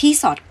ที่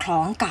สอดคล้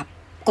องกับ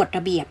กฎร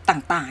ะเบียบ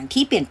ต่างๆ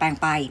ที่เปลี่ยนแปลง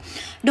ไป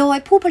โดย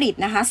ผู้ผลิต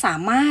นะคะสา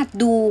มารถ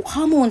ดู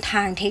ข้อมูลท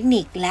างเทค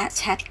นิคและแ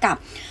ชทกับ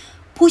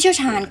ผู้เชี่ยว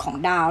ชาญของ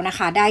ดาวนะค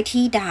ะได้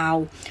ที่ดาว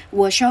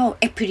Virtual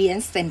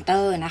Experience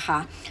Center นะคะ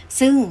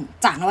ซึ่ง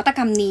จากนวัตก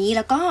รรมนี้แ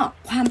ล้วก็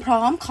ความพ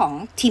ร้อมของ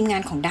ทีมงา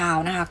นของดาว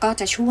นะคะก็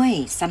จะช่วย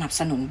สนับ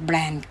สนุนแบร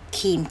นด์ค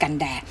รีมกัน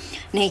แดด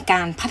ในก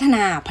ารพัฒน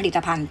าผลิต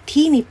ภัณฑ์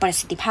ที่มีประ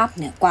สิทธิภาพเ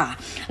หนือกว่า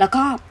แล้ว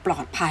ก็ปลอ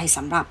ดภัยส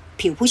ำหรับ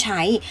ผิวผู้ใ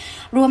ช้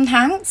รวม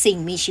ทั้งสิ่ง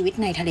มีชีวิต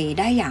ในทะเล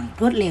ได้อย่าง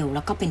รวดเร็วแ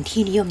ล้วก็เป็น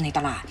ที่นิยมในต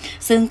ลาด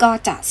ซึ่งก็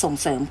จะส่ง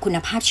เสริมคุณ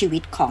ภาพชีวิ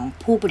ตของ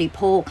ผู้บริโ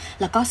ภค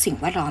แล้วก็สิ่ง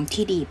แวดล้อม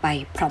ที่ดีไป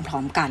พร้อ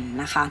มๆกัน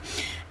นะคะ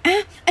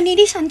อันนี้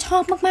ดิฉันชอ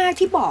บมากๆ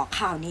ที่บอก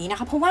ข่าวนี้นะ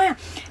คะเพราะว่า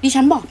ดิ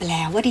ฉันบอกไปแ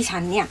ล้วว่าดิฉั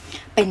นเนี่ย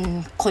เป็น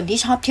คนที่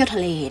ชอบเที่ยวทะ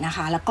เลนะค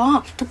ะแล้วก็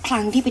ทุกค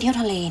รั้งที่ไปเที่ยว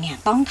ทะเลเนี่ย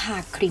ต้องทา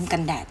ครีมกั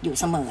นแดดอยู่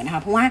เสมอนะค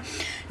ะเพราะว่า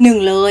หนึ่ง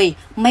เลย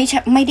ไม่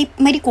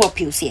ได้กลัว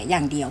ผิวเสียอย่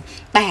างเดียว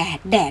แต่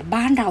แดด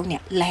บ้านเราเนี่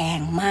ยแร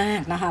งมา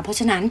กนะคะเพราะ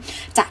ฉะนั้น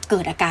จะเกิ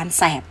ดอาการแ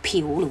สบ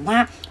ผิวหรือว่า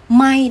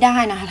ไม่ได้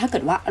นะคะถ้าเกิ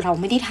ดว่าเรา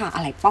ไม่ได้ทาอ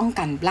ะไรป้อง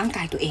กันร่างก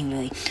ายตัวเองเล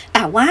ยแ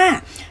ต่ว่า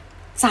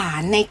สา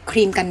รในค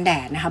รีมกันแด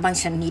ดนะคะบาง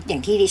ชนิดอย่า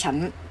งที่ดิฉัน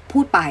พู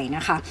ดไปน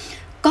ะคะ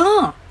ก็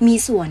มี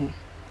ส่วน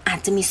อาจ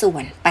จะมีส่ว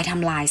นไปท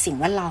ำลายสิ่ง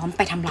แวดล้อมไ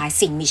ปทำลาย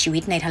สิ่งมีชีวิ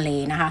ตในทะเล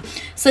นะคะ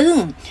ซึ่ง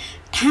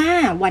ถ้า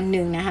วันห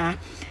นึ่งนะคะ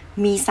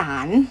มีสา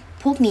ร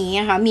พวกนี้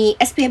นะคะมี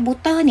SPF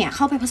Booster เนี่ยเ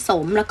ข้าไปผส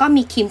มแล้วก็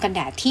มีครีมกันแ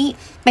ดดที่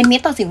เป็นมิต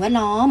รต่อสิ่งแวด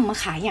ล้อมมา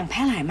ขายอย่างแพ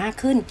ร่หลายมาก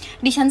ขึ้น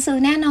ดิฉันซื้อ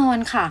แน่นอน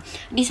ค่ะ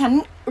ดิฉัน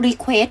รี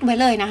เควสไว้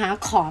เลยนะคะ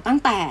ขอตั้ง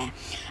แต่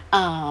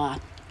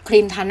ครี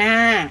มทาหน้า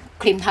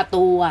ครีมทา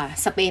ตัว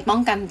สเปรย์ป้อ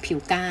งกันผิว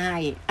กา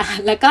ย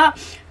แล้วก็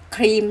ค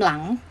รีมหลั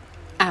ง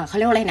เขาเ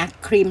รียกว่าอะไรนะ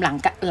ครีมห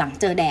ลัง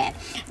เจอแดด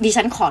ดิ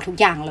ฉันขอทุก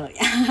อย่างเลย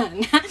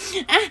นะ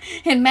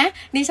เห็นไหม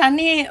ดิฉัน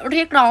นี่เ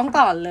รียกร้อง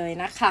ก่อนเลย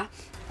นะคะ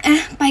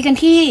ไปกัน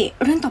ที่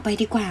เรื่องต่อไป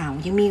ดีกว่า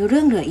ยังมีเรื่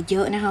องเหลืออีกเย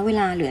อะนะคะเว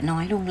ลาเหลือน้อ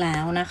ยลงแล้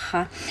วนะค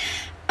ะ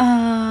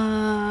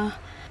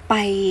ไ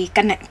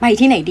ป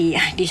ที่ไหนดี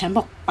ดิฉันบ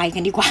อกไปกั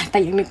นดีกว่าแต่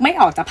ยังนึกไม่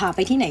ออกจะพาไป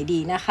ที่ไหนดี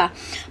นะคะ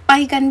ไป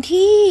กัน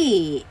ที่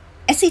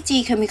SCG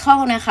Chemical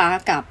นะคะ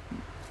กับ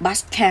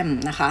Baschem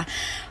นะคะ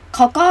เข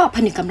าก็ผ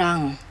นึกกำลัง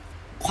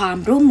ความ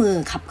ร่วมมือ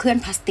ขับเคลื่อน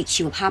พลาสติก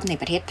ชีวภาพใน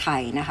ประเทศไท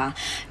ยนะคะ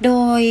โด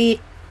ย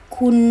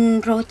คุณ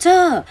โรเจอ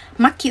ร์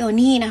มัคคิโอ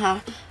นีนะคะ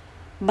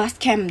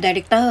Baschem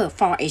Director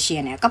for Asia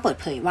เนี่ยก็เปิด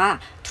เผยว่า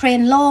เทรน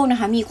ด์โลกนะ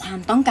คะมีความ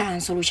ต้องการ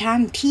โซลูชัน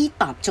ที่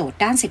ตอบโจทย์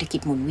ด้านเศรษฐกิจ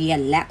หมุนเวียน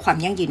และความ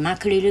ยั่งยืนมาก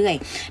ขึ้นเรื่อย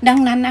ๆดัง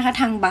นั้นนะคะ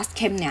ทาง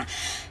Baschem เนี่ย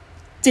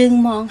จึง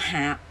มองห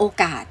าโอ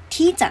กาส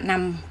ที่จะน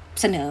ำ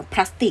เสนอพล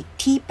าสติก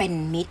ที่เป็น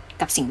มิตร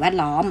กับสิ่งแวด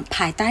ล้อมภ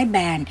ายใต้แบ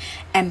รนด์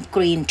M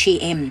Green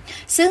 3M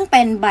ซึ่งเ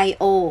ป็นไบ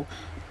โอ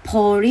โพ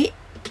ลี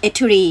เอ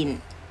ทิลีน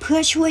เพื่อ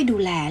ช่วยดู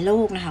แลโล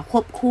กนะคะค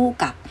วบคู่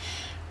กับ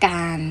ก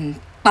าร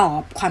ตอ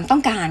บความต้อ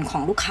งการขอ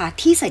งลูกค้า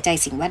ที่ใส่ใจ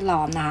สิ่งแวดล้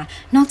อมนะ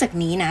นอกจาก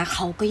นี้นะเข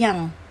าก็ยัง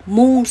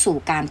มุ่งสู่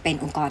การเป็น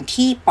องค์กร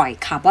ที่ปล่อย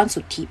คาร์บอนสุ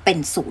ทธิเป็น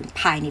ศูนย์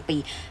ภายในปี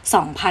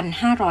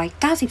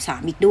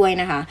 2593 อีกด้วย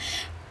นะคะ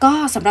ก็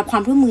สำหรับควา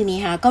มร่วมมือนี้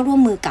ค่ะก็ร่ว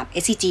มมือกับ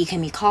SCG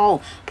Chemical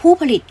ผู้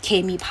ผลิตเค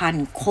มีภัณ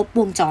ฑ์ครบว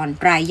งจร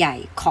รายใหญ่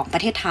ของปร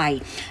ะเทศไทย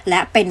และ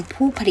เป็น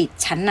ผู้ผลิต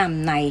ชั้นน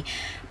ำใน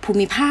ภู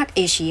มิภาคเ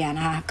อเชียน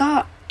ะคะก็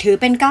ถือ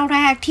เป็นก้าวแร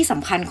กที่ส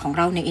ำคัญของเ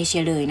ราในเอเชี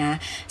ยเลยนะ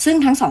ซึ่ง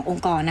ทั้งสององ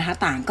ค์กรนะคะ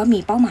ต่างก็มี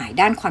เป้าหมาย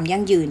ด้านความ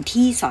ยั่งยืน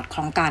ที่สอดค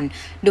ล้องกัน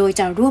โดย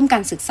จะร่วมกั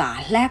นศึกษา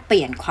แลกเป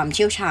ลี่ยนความเ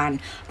ชี่ยวชาญ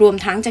รวม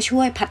ทั้งจะช่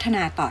วยพัฒน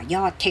าต่อย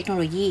อดเทคโน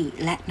โลยี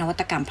และนวั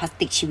ตกรรมพลาส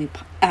ติก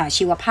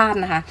ชีวภาพ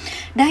นะคะ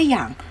ได้อ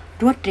ย่าง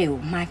รวดเร็ว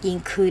มากยิ่ง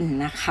ขึ้น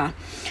นะคะ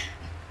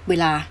เว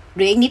ลาเห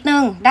ลืออีกนิดนึ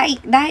งได้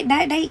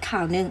อีกข่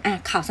าวนึง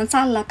ข่าว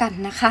สั้นๆแล้วกัน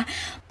นะคะ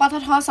ปต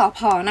ท.สผ.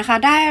นะคะ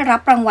ได้รั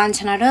บรางวัลช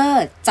นะเลิ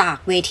ศจาก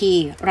เวที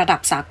ระดั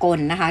บสากล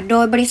นะคะโด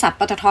ยบริษัท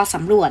ปตท.ส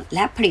ำรวจแล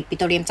ะผลิตปิ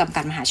โตรเลียมจำ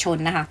กัดมหาชน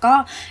นะคะก็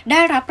ไ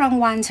ด้รับราง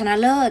วัลชนะ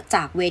เลิศจ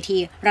ากเวที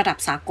ระดับ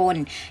สากล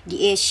The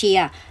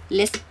Asia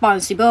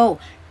Responsible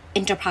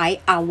Enterprise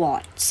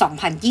Award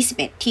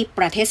 2021 ที่ป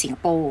ระเทศสิงค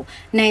โปร์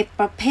ในป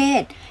ระเภ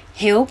ท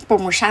Health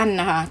Promotion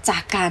นะคะจา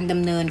กการด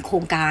ำเนินโคร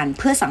งการ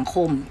เพื่อสังค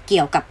มเ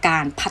กี่ยวกับกา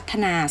รพัฒ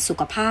นาสุ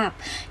ขภาพ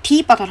ที่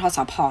ปตท.ส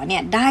ผ.เนี่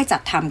ยได้จั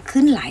ดทำ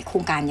ขึ้นหลายโคร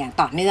งการอย่าง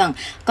ต่อเนื่อง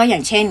ก็อย่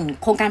างเช่น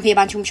โครงการพยา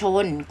บาลชุมช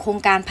นโครง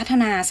การพัฒ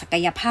นาศัก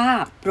ยภา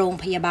พโรง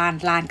พยาบาล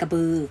ลานกระ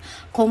บือ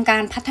โครงกา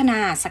รพัฒนา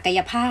ศักย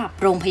ภาพ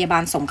โรงพยาบา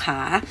ลสงขลา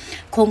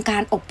โครงกา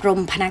รอบร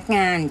มพนักง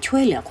านช่ว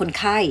ยเหลือคน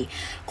ไข้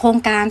โครง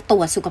การตร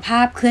วจสุขภ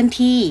าพเคลื่อน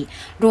ที่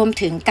รวม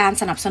ถึงการ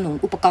สนับสนุน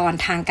อุปกรณ์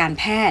ทางการ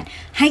แพทย์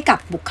ให้กับ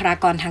บุคลา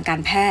กรทางกา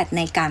รแพทย์ใ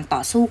นการต่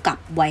อสู้กับ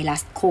ไวรั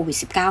สโควิด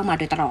 -19 มาโ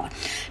ดยตลอด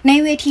ใน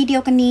เวทีเดีย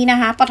วกันนี้นะ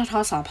คะปตท.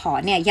สผ.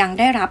เนี่ยยัง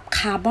ได้รับค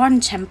าร์บอน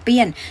แชมเปี้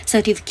ยนเซอ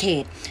ร์ติฟิเค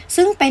ต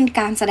ซึ่งเป็น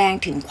การแสดง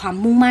ถึงความ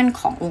มุ่งมั่น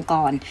ขององค์ก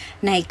ร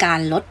ในการ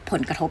ลดผ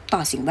ลกระทบต่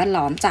อสิ่งแวด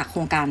ล้อมจากโคร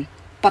งการ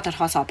ปตท.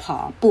สผ.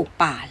ปลูก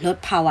ป่าลด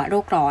ภาวะโล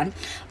กร้อน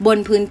บน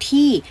พื้น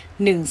ที่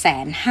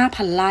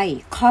 15,000 ไร่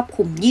ครอบค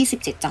ลุม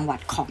27จังหวัด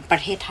ของปร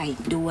ะเทศไทย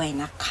ด้วย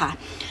นะคะ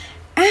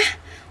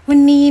วัน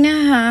นี้นะ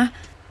คะ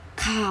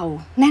ข่าว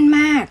แน่นม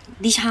าก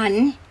ดิฉัน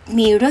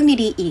มีเรื่อง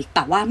ดีๆอีกแ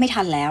ต่ว่าไม่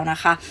ทันแล้วนะ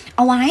คะเอ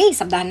าไว้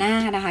สัปดาห์หน้า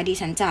นะคะดิ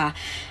ฉันจะ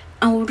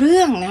เอาเ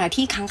รื่องนะคะ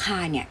ที่ค้างคา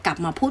เนี่ยกลับ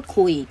มาพูด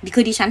คุยคื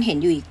อดิฉันเห็น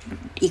อยู่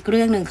อีกเ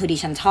รื่องนึงคือดิ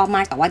ฉันชอบม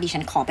ากแต่ว่าดิฉั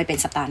นขอไปเป็น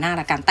สัปดาห์หน้า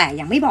ละกันแต่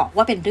ยังไม่บอก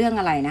ว่าเป็นเรื่อง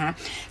อะไรนะคะ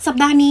สัป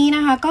ดาห์นี้น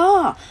ะคะก็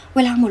เว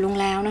ลาหมดลง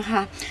แล้วนะค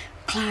ะ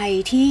ใคร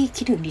ที่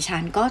คิดถึงดิฉั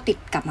นก็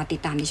กลับมาติด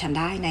ตามดิฉัน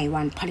ได้ใน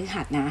วันพฤ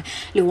หัสนะ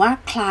หรือว่า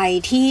ใคร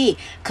ที่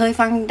เคย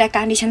ฟังรายก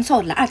ารดิฉันส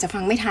ดแล้วอาจจะฟั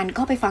งไม่ทัน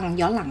ก็ไปฟัง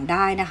ย้อนหลังไ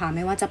ด้นะคะไ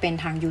ม่ว่าจะเป็น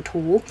ทาง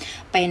YouTube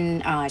เป็น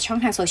ช่อง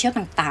ทางโซเชียล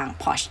ต่าง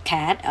ๆ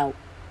Podcast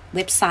เ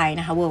ว็บไซต์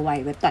นะคะ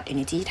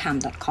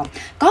www.energytime.com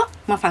ก็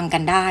มาฟังกั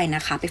นได้น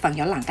ะคะไปฟัง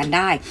ย้อนหลังกันไ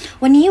ด้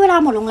วันนี้เวลา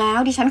หมดลงแล้ว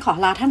ดิฉันขอ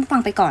ลาท่านผู้ฟั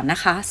งไปก่อนนะ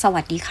คะส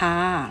วัสดีค่ะ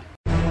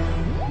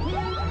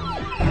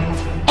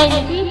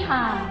Energy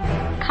Time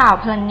ข่ ข่า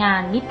วพลังงา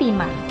นมิติใ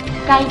หม่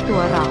ใกล้ตั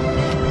วเรา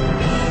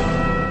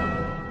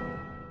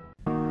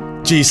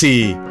GC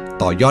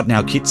ต่อยอดแน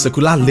วคิด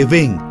Circular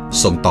Living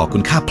ส่งต่อคุ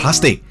ณค่าพลาส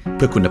ติกเ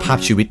พื่อคุณภาพ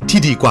ชีวิตที่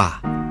ดีกว่า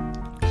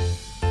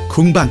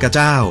คุ้งบางกระเ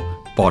จ้า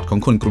ปอดของ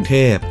คนกรุงเท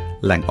พ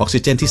แหล่งออกซิ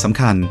เจนที่สำ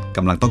คัญก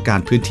ำลังต้องการ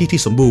พื้นที่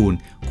ที่สมบูรณ์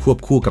ควบ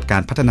คู่กับกา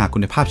รพัฒนาคุ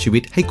ณภาพชีวิ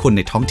ตให้คนใ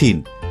นท้องถิ่น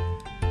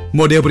โ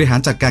มเดลบริหาร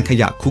จัดการข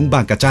ยะคุ้งบ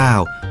างกระเจ้า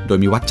โดย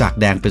มีวัดจาก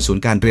แดงเป็นศูน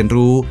ย์การเรียน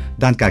รู้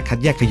ด้านการคัด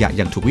แยกขยะอ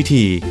ย่างถูกวิ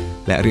ธี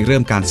และริเริ่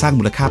มการสร้าง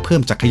มูลค่าเพิ่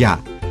มจากขยะ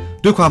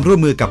ด้วยความร่วม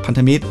มือกับพันธ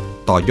มิตร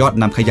ต่อยอด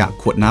นำขยะ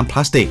ขวดน้ำพล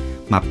าสติก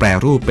มาแปร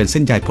รูปเป็นเ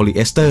ส้นใยโพลีเ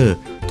อสเตอร์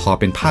ทอ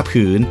เป็นผ้า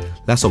ผืน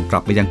และส่งกลั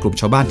บไปยังกลุ่ม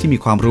ชาวบ้านที่มี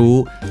ความรู้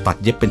ตัด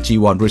เย็บเป็น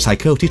G1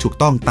 Recycle ที่ถูก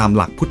ต้องตาม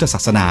หลักพุทธศา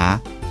สนา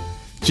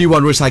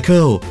G1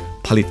 Recycle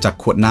ผลิตจาก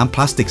ขวดน้ำพ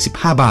ลาสติก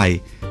15ใบ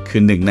คื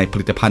อหนึ่งในผ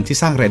ลิตภัณฑ์ที่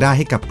สร้างรายได้ใ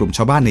ห้กับกลุ่มช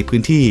าวบ้านในพื้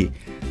นที่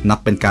นับ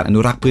เป็นการอนุ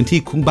รักษ์พื้นที่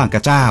คุ้งบางกร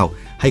ะเจ้า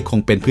ให้คง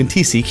เป็นพื้น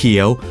ที่สีเขี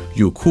ยวอ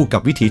ยู่คู่กั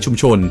บวิถีชุม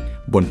ชน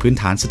บนพื้น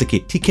ฐานเศรษฐกิ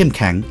จที่เข้มแ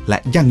ข็งและ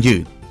ยั่งยื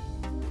น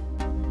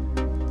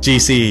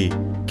GC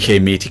เค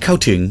มีที่เข้า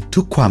ถึง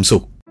ทุกความสุ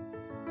ข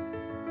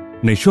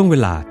ในช่วงเว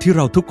ลาที่เ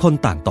ราทุกคน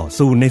ต่างต่อ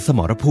สู้ในสม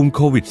รภูมิโ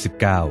ควิด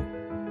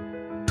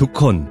 -19 ทุก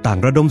คนต่าง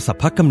ระดมสรร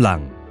พกำลั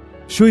ง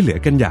ช่วยเหลือ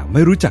กันอย่างไ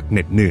ม่รู้จักเห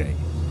น็ดเหนื่อย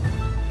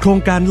โครง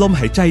การลม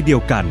หายใจเดีย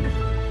วกัน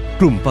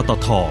กลุ่มปต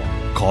ท.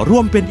ขอร่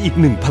วมเป็นอีก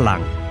หนึ่งพลั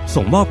ง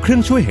ส่งมอบเครื่อ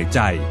งช่วยหายใจ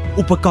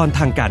อุปกรณ์ท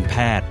างการแพ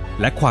ทย์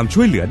และความ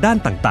ช่วยเหลือด้าน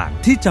ต่าง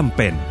ๆที่จำเ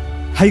ป็น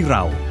ให้เร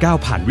าก้าว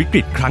ผ่านวิก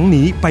ฤตครั้ง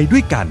นี้ไปด้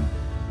วยกัน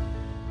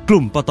ก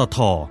ลุ่มปตท.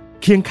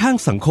เคียงข้าง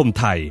สังคม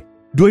ไทย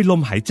ด้วยล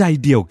มหายใจ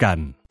เดียวกัน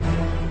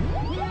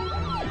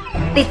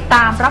ติดต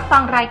ามรับฟั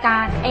งรายกา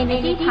ร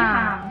Energy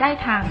Time ได้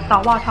ทางส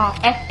วท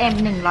FM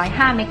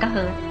 105 เมกะเ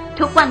ฮิรตซ์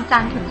ทุกวันจั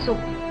นทร์ถึงศุก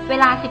ร์เว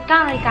ลา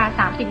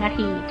 19:30 น.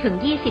 ถึง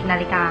 20:00 น.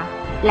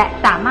 และ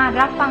สามารถ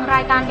รับฟังร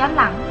ายการย้อน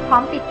หลังพร้อ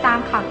มติดตาม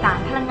ข่าวสาร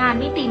พลังงาน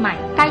มิติใหม่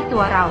ใกล้ตั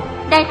วเรา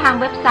ได้ทาง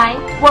เว็บไซ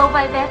ต์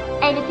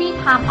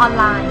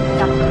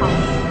www.energytimeonline.com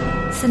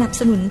สนับ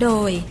สนุนโด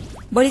ย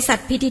บริษัท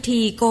PTT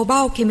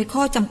Global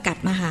Chemical จำกัด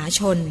มหา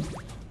ชน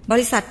บ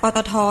ริษัทปต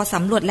ท.ส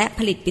ำรวจและผ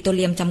ลิตปิโตรเ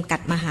ลียมจำกัด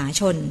มหา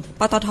ชน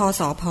ปตท.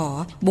สผ.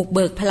บุกเ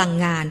บิกพลัง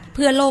งานเ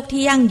พื่อโลก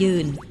ที่ยั่งยื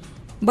น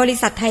บริ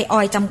ษัทไทยอ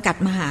อยล์จำกัด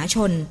มหาช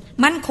น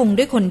มั่นคง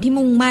ด้วยคนที่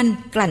มุ่งมั่น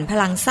กลั่นพ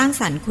ลังสร้าง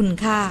สรรค์คุณ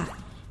ค่า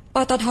ป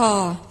ตท.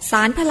ส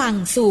ารพลัง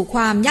สู่คว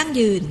ามยั่ง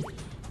ยืน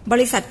บ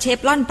ริษัทเชฟ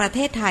รอนประเท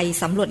ศไทย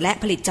สำรวจและ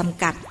ผลิตจ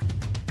ำกัด